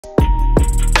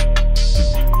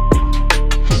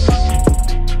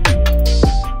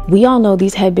We all know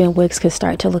these headband wigs could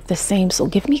start to look the same, so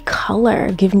give me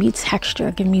color, give me texture,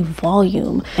 give me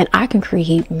volume, and I can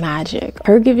create magic.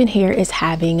 HerGivenHair is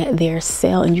having their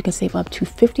sale, and you can save up to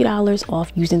 $50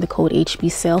 off using the code HB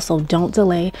sale, so don't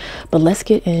delay. But let's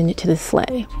get into the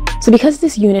slay. So because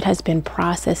this unit has been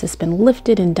processed, it's been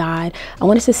lifted and dyed, I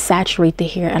wanted to saturate the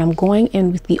hair, and I'm going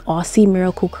in with the Aussie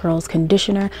Miracle Curls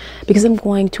conditioner because I'm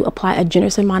going to apply a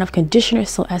generous amount of conditioner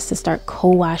so as to start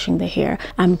co-washing the hair.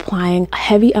 I'm applying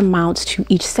heavy amounts to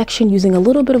each section using a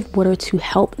little bit of water to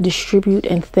help distribute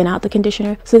and thin out the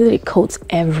conditioner so that it coats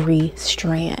every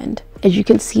strand. As you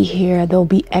can see here, there'll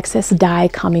be excess dye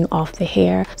coming off the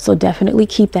hair, so definitely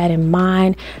keep that in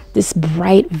mind. This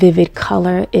bright, vivid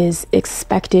color is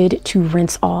expected to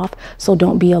rinse off, so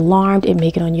don't be alarmed and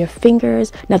make it on your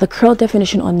fingers. Now, the curl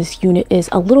definition on this unit is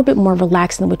a little bit more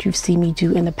relaxed than what you've seen me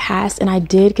do in the past, and I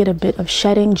did get a bit of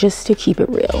shedding just to keep it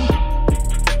real.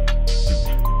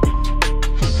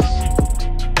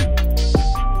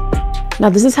 Now,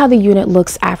 this is how the unit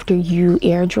looks after you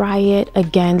air dry it.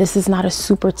 Again, this is not a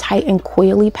super tight and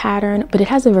coily pattern, but it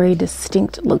has a very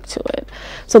distinct look to it.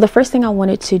 So the first thing I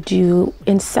wanted to do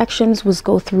in sections was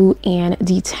go through and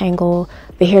detangle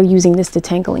the hair using this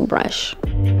detangling brush.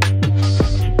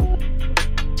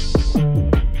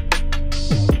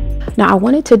 Now, I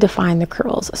wanted to define the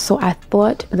curls, so I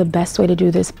thought the best way to do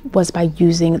this was by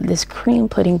using this cream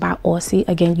pudding by Aussie.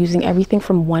 Again, using everything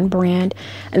from one brand,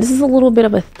 and this is a little bit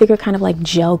of a thicker kind of like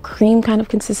gel cream kind of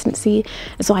consistency,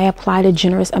 and so I applied a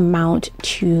generous amount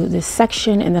to this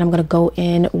section, and then I'm going to go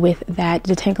in with that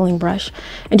detangling brush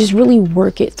and just really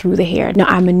work it through the hair. Now,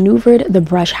 I maneuvered the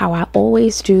brush how I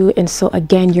always do, and so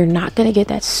again, you're not going to get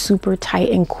that super tight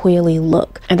and coily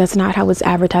look, and that's not how it's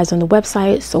advertised on the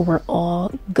website, so we're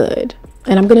all good.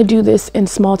 And I'm going to do this in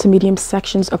small to medium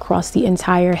sections across the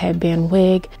entire headband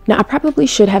wig. Now, I probably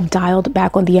should have dialed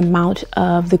back on the amount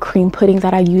of the cream pudding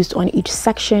that I used on each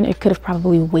section. It could have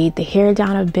probably weighed the hair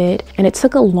down a bit, and it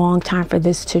took a long time for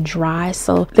this to dry.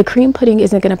 So the cream pudding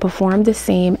isn't going to perform the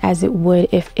same as it would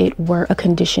if it were a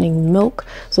conditioning milk.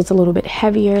 So it's a little bit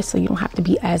heavier, so you don't have to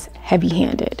be as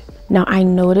heavy-handed. Now, I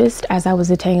noticed as I was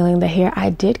detangling the hair, I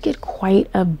did get quite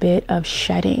a bit of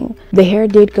shedding. The hair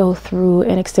did go through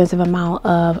an extensive amount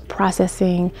of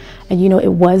processing, and you know,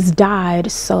 it was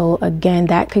dyed, so again,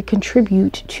 that could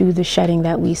contribute to the shedding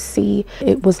that we see.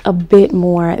 It was a bit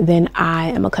more than I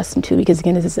am accustomed to because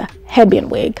again, this is a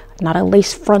headband wig, not a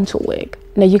lace frontal wig.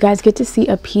 Now, you guys get to see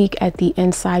a peek at the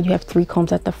inside. You have 3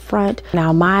 combs at the front.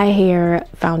 Now, my hair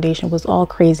foundation was all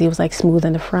crazy. It was like smooth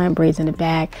in the front, braids in the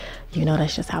back. You know,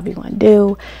 that's just how we want to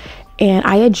do. And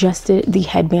I adjusted the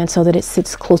headband so that it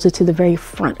sits closer to the very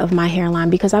front of my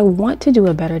hairline because I want to do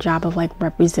a better job of like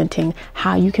representing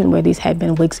how you can wear these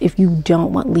headband wigs if you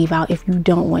don't want leave out, if you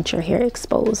don't want your hair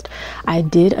exposed. I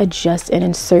did adjust and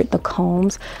insert the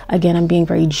combs. Again, I'm being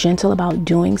very gentle about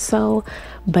doing so,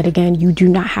 but again, you do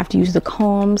not have to use the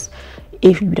combs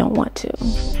if you don't want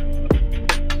to.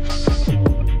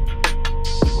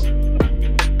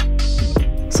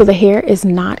 So the hair is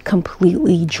not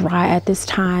completely dry at this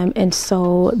time, and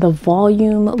so the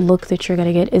volume look that you're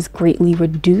gonna get is greatly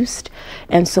reduced.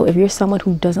 And so if you're someone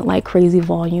who doesn't like crazy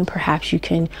volume, perhaps you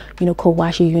can, you know,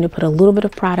 co-wash your unit, put a little bit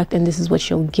of product, and this is what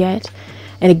you'll get.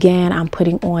 And again, I'm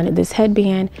putting on this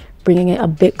headband, bringing it a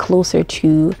bit closer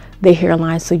to the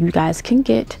hairline so you guys can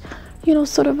get, you know,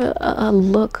 sort of a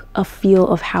look, a feel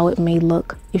of how it may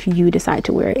look if you decide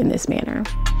to wear it in this manner.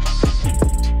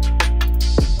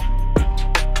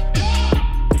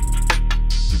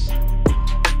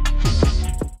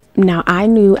 Now, I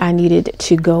knew I needed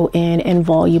to go in and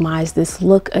volumize this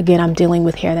look. Again, I'm dealing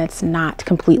with hair that's not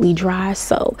completely dry,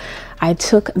 so I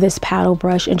took this paddle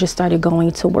brush and just started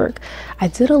going to work. I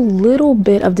did a little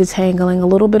bit of detangling, a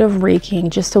little bit of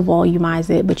raking just to volumize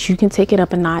it, but you can take it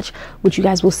up a notch, which you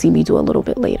guys will see me do a little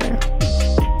bit later.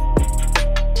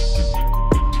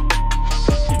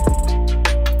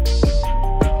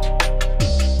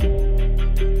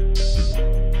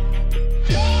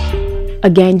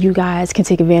 Again, you guys can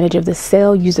take advantage of the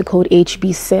sale. Use the code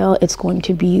HB sale. It's going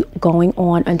to be going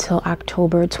on until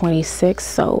October 26th.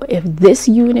 So if this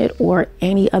unit or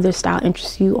any other style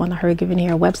interests you on the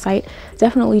HerGivenHair website,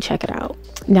 definitely check it out.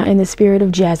 Now, in the spirit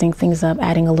of jazzing things up,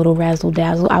 adding a little razzle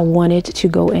dazzle, I wanted to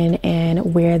go in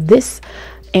and wear this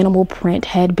animal print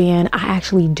headband. I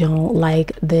actually don't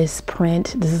like this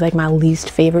print. This is like my least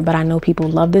favorite, but I know people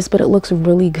love this, but it looks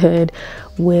really good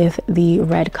with the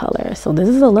red color. So this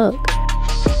is a look.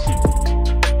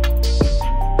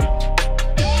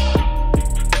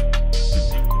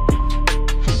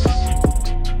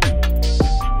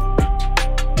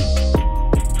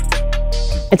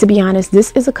 And to be honest,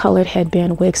 this is a colored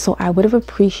headband wig, so I would have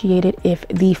appreciated if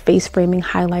the face framing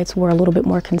highlights were a little bit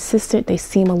more consistent. They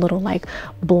seem a little like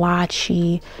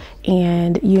blotchy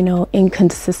and, you know,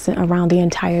 inconsistent around the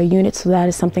entire unit. So that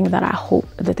is something that I hope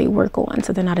that they work on,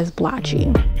 so they're not as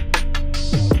blotchy.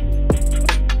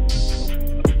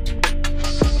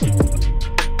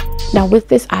 Now with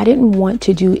this, I didn't want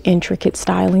to do intricate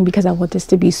styling because I want this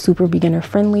to be super beginner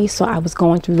friendly. So I was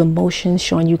going through the motions,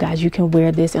 showing you guys you can wear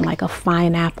this in like a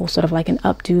fine apple, sort of like an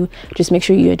updo. Just make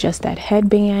sure you adjust that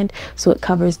headband so it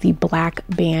covers the black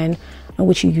band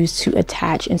which you use to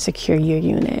attach and secure your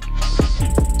unit.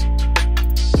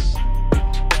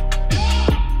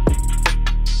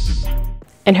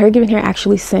 And HerGivenHair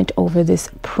actually sent over this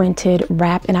printed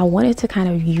wrap, and I wanted to kind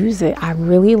of use it. I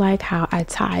really like how I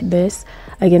tied this.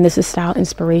 Again, this is style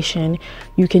inspiration.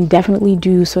 You can definitely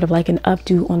do sort of like an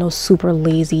updo on those super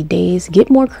lazy days. Get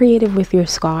more creative with your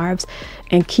scarves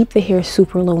and keep the hair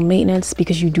super low maintenance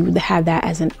because you do have that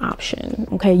as an option.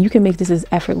 Okay, you can make this as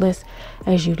effortless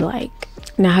as you'd like.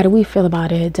 Now, how do we feel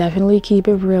about it? Definitely keep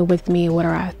it real with me. What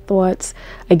are our thoughts?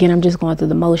 Again, I'm just going through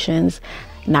the motions,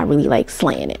 not really like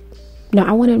slaying it. Now,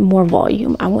 I wanted more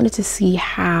volume. I wanted to see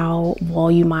how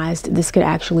volumized this could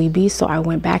actually be. So I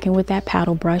went back in with that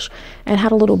paddle brush and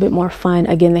had a little bit more fun.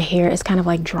 Again, the hair is kind of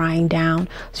like drying down,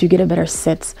 so you get a better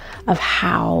sense of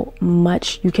how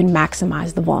much you can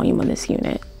maximize the volume on this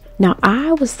unit. Now,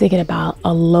 I was thinking about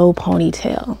a low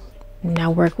ponytail.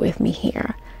 Now work with me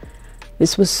here.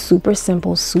 This was super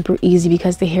simple, super easy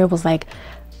because the hair was like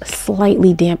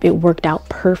slightly damp. It worked out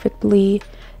perfectly.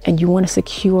 And you want to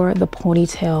secure the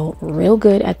ponytail real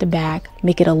good at the back,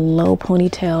 make it a low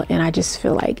ponytail, and I just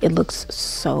feel like it looks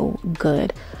so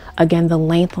good. Again, the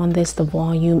length on this, the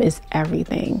volume is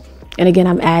everything. And again,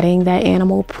 I'm adding that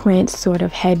animal print sort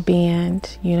of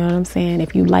headband, you know what I'm saying?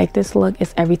 If you like this look,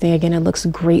 it's everything. Again, it looks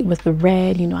great with the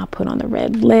red, you know, I put on the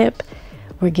red lip.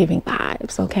 We're giving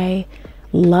vibes, okay?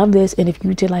 Love this. And if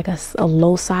you did like a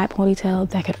low side ponytail,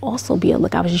 that could also be a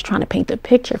look. I was just trying to paint the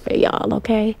picture for y'all,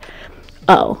 okay?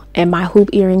 Oh, and my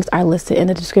hoop earrings are listed in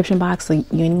the description box, so you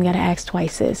ain't even gotta ask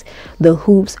twice, sis. The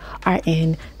hoops are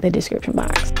in the description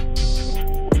box.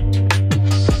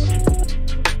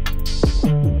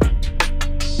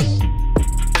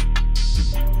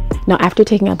 Now, after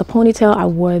taking out the ponytail, I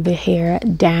wore the hair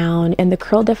down, and the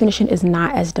curl definition is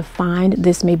not as defined.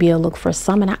 This may be a look for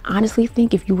some, and I honestly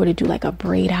think if you were to do like a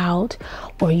braid out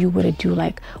or you were to do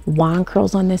like wand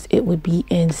curls on this, it would be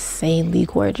insanely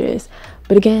gorgeous.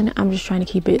 But again, I'm just trying to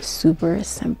keep it super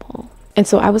simple. And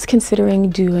so I was considering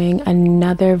doing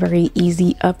another very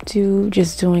easy updo,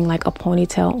 just doing like a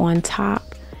ponytail on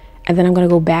top. And then I'm going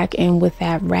to go back in with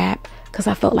that wrap because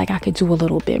I felt like I could do a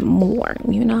little bit more,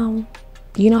 you know?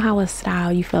 You know how a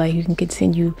style, you feel like you can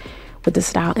continue with the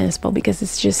style inspo because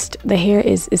it's just, the hair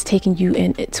is taking you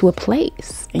into a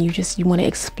place and you want to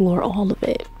explore all of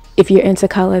it. If you're into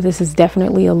color, this is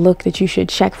definitely a look that you should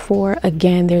check for.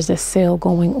 Again, there's a sale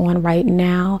going on right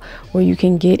now where you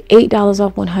can get $8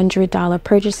 off $100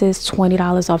 purchases,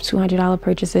 $20 off $200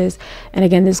 purchases. And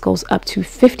again, this goes up to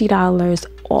 $50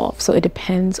 off. So it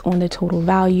depends on the total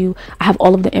value. I have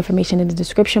all of the information in the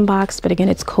description box, but again,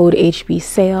 it's code HB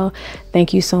sale.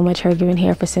 Thank you so much,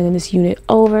 HerGivenHair, for sending this unit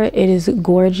over. It is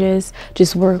gorgeous.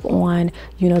 Just work on,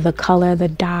 you know, the color, the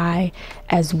dye,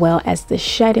 as well as the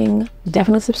shedding.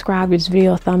 Definitely subscribe, give this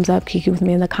video a thumbs up, keep it with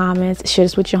me in the comments, share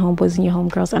this with your homeboys and your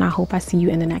homegirls, and I hope I see you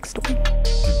in the next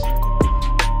one.